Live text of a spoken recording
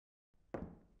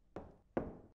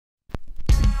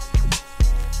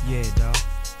Yeah, dawg.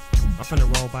 I'm finna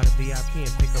roll by the VIP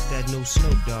and pick up that new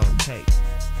Snoop Dogg tape.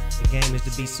 The game is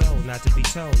to be sold, not to be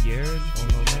told, you heard? Oh,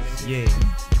 no limit. Yeah,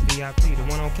 VIP, the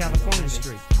one on California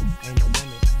Street. Ain't no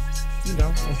limit. You know,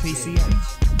 on PCH.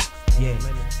 Yeah,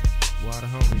 where all the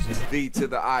homies at. V to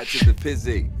the I to the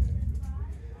Pizzy.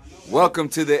 Welcome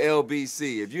to the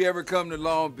LBC. If you ever come to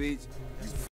Long Beach, you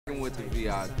f***ing with the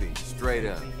VIP, straight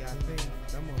up.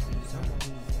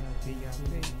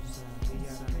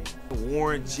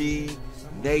 Warren G,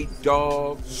 Nate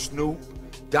Dogg, Snoop,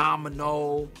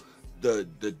 Domino, the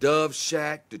Dove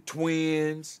Shack, the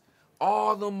Twins,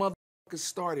 all them motherfuckers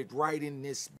started right in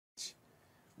this bitch,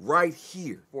 right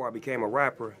here. Before I became a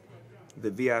rapper,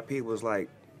 the VIP was like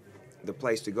the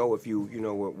place to go if you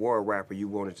were a rapper, you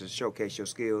wanted to showcase your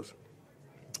skills.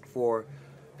 For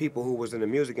people who was in the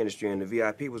music industry, and the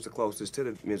VIP was the closest to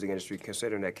the music industry,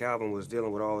 considering that Kelvin was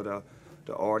dealing with all of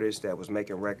the artists that was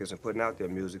making records and putting out their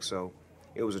music, so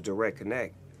it was a direct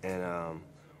connect. And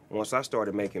once I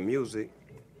started making music,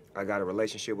 I got a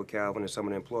relationship with Kelvin and some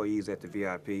of the employees at the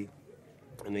VIP,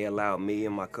 and they allowed me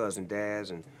and my cousin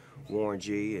Daz and Warren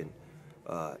G and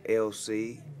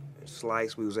LC, and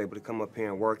Slice, we was able to come up here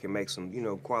and work and make some,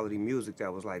 quality music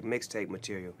that was like mixtape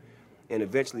material. And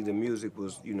eventually the music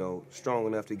was, strong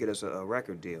enough to get us a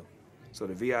record deal. So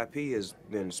the VIP has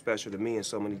been special to me in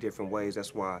so many different ways.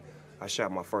 That's why I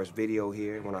shot my first video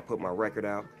here. When I put my record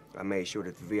out, I made sure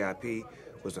that the VIP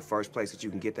was the first place that you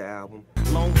can get the album.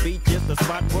 Long Beach is the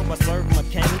spot where I serve my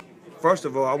cane. First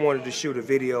of all, I wanted to shoot a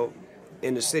video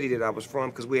in the city that I was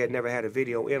from because we had never had a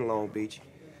video in Long Beach.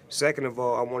 Second of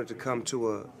all, I wanted to come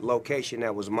to a location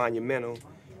that was monumental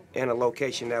and a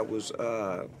location that was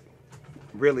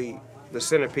really the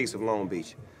centerpiece of Long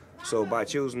Beach. So by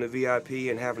choosing the VIP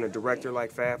and having a director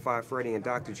like Fab Five Freddy and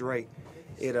Dr. Dre,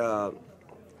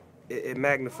 it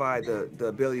magnified the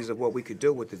abilities of what we could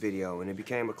do with the video, and it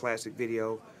became a classic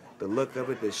video. The look of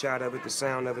it, the shot of it, the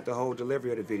sound of it, the whole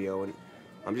delivery of the video, and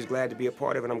I'm just glad to be a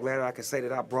part of it. I'm glad I can say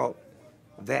that I brought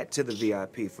that to the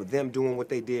VIP. For them doing what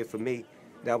they did for me,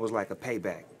 that was like a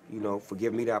payback, for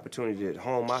giving me the opportunity to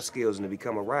hone my skills and to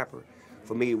become a rapper.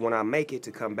 For me, when I make it,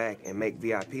 to come back and make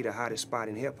VIP the hottest spot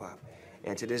in hip-hop.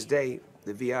 And to this day,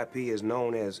 the VIP is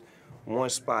known as one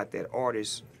spot that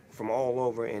artists from all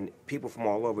over and people from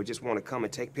all over just want to come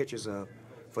and take pictures of,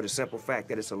 for the simple fact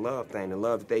that it's a love thing. The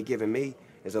love that they given me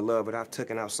is a love that I've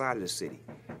taken outside of the city.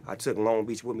 I took Long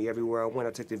Beach with me everywhere I went.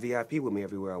 I took the VIP with me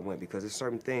everywhere I went, because there's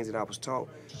certain things that I was taught,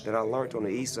 that I learned on the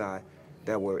east side,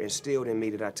 that were instilled in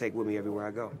me, that I take with me everywhere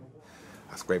I go.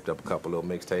 I scraped up a couple little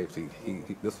mixtapes.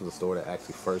 This was a store that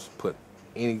actually first put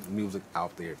any music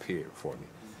out there, period, for me.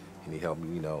 And he helped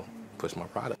me, push my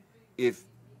product. If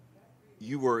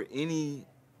you were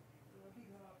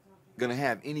gonna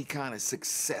have any kind of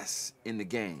success in the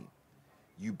game,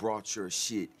 you brought your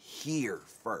shit here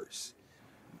first.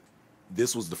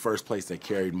 This was the first place that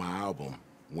carried my album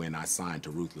when I signed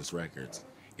to Ruthless Records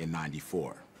in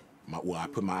 '94. I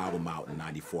put my album out in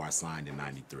 '94, I signed in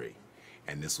 '93.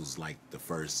 And this was like the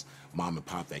first mom and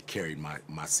pop that carried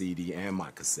my CD and my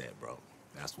cassette, bro.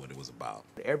 That's what it was about.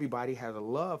 Everybody has a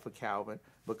love for Kelvin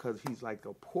because he's like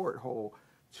a porthole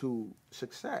to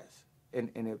success. And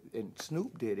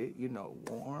Snoop did it,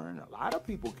 Warren, a lot of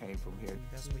people came from here.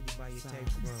 That's where you buy your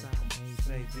tapes from.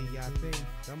 Say VIP.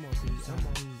 Come on,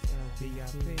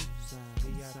 VIP.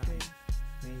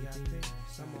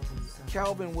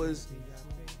 Kelvin was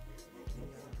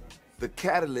the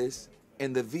catalyst,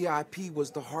 and the VIP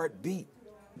was the heartbeat.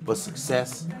 But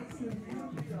success,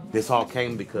 this all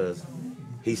came because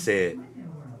he said,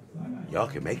 y'all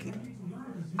can make it.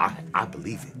 I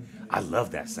believe it. I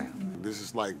love that sound. This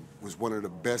is was one of the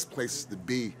best places to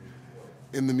be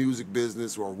in the music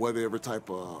business or whatever type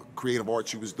of creative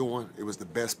art you was doing. It was the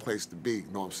best place to be, you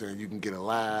know what I'm saying? You can get a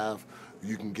laugh,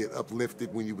 you can get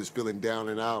uplifted when you was feeling down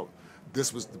and out.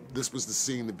 This was the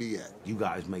scene to be at. You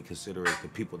guys may consider it the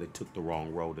people that took the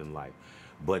wrong road in life,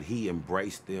 but he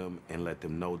embraced them and let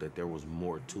them know that there was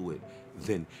more to it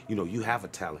than, you have a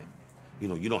talent.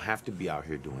 You don't have to be out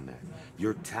here doing that.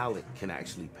 Your talent can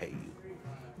actually pay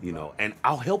you, and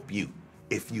I'll help you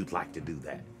if you'd like to do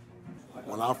that.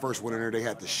 When I first went in there, they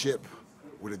had the ship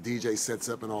where the DJ sets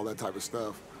up and all that type of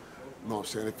stuff. You know what I'm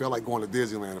saying? It felt like going to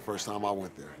Disneyland the first time I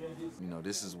went there.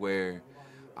 This is where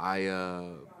I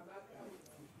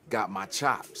got my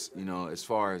chops, as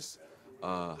far as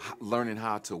learning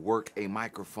how to work a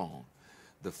microphone.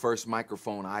 The first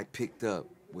microphone I picked up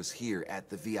was here at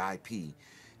the VIP.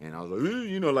 And I was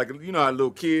like, a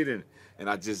little kid, and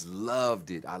I just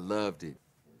loved it. I loved it.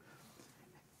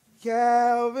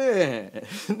 Kelvin,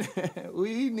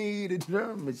 we need a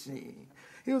drum machine.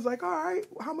 He was like, all right,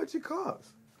 how much it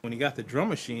cost? When he got the drum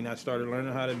machine, I started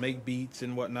learning how to make beats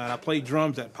and whatnot. I played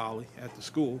drums at Poly, at the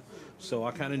school, so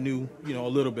I kind of knew, you know, a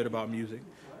little bit about music.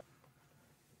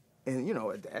 And, you know,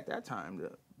 at that time,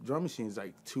 the drum machine's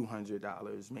like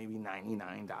 $200, maybe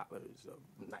 $99.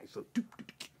 Nice little,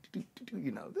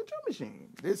 you know, the drum machine.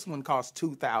 This one cost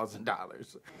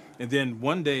 $2,000. And then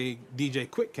one day, DJ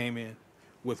Quick came in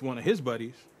with one of his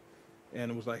buddies,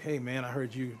 and it was like, hey, man, I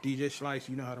heard you, DJ Slice,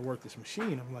 you know how to work this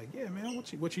machine. I'm like, yeah, man,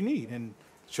 what you need? And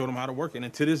showed him how to work it.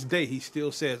 And to this day, he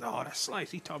still says, oh, that's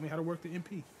Slice. He taught me how to work the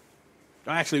MP.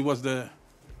 Actually, it was the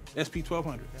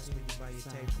SP1200. That's where you buy your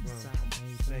tapes from.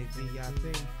 Say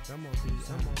VIP. Come on,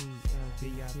 VIP.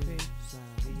 VIP.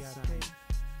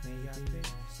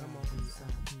 Come on,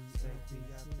 say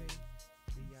VIP.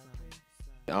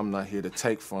 I'm not here to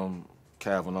take from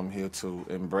Kelvin. I'm here to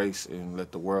embrace and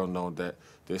let the world know that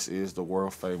this is the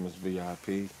world famous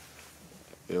VIP.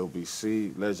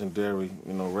 LBC, legendary,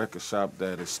 you know, record shop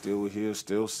that is still here,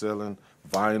 still selling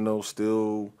vinyl,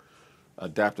 still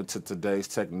adapted to today's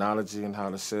technology and how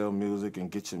to sell music and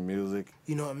get your music.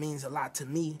 You know, it means a lot to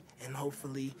me, and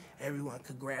hopefully everyone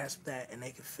could grasp that and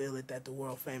they could feel it, that the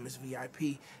world famous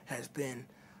VIP has been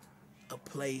a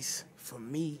place for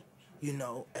me, you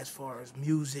know, as far as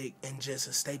music and just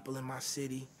a staple in my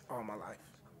city all my life.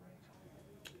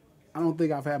 I don't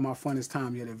think I've had my funnest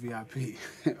time yet at VIP.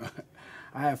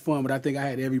 I had fun, but I think I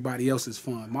had everybody else's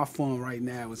fun. My fun right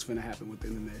now is finna happen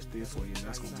within the next 3 or 4 years.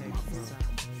 That's gonna be my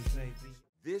fun.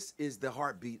 This is the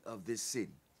heartbeat of this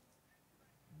city,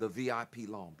 the VIP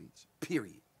Long Beach,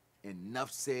 period. Enough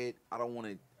said. I don't want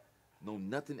to know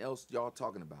nothing else y'all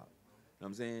talking about. You know what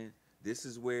I'm saying? This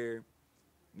is where,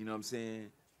 you know what I'm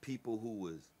saying, people who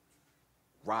was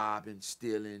robbing,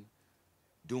 stealing,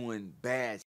 doing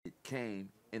bad shit came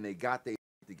and they got their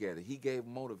together. He gave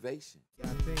motivation.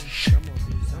 VIP,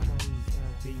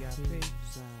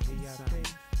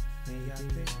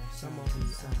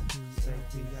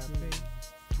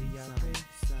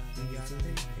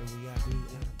 and we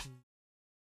out.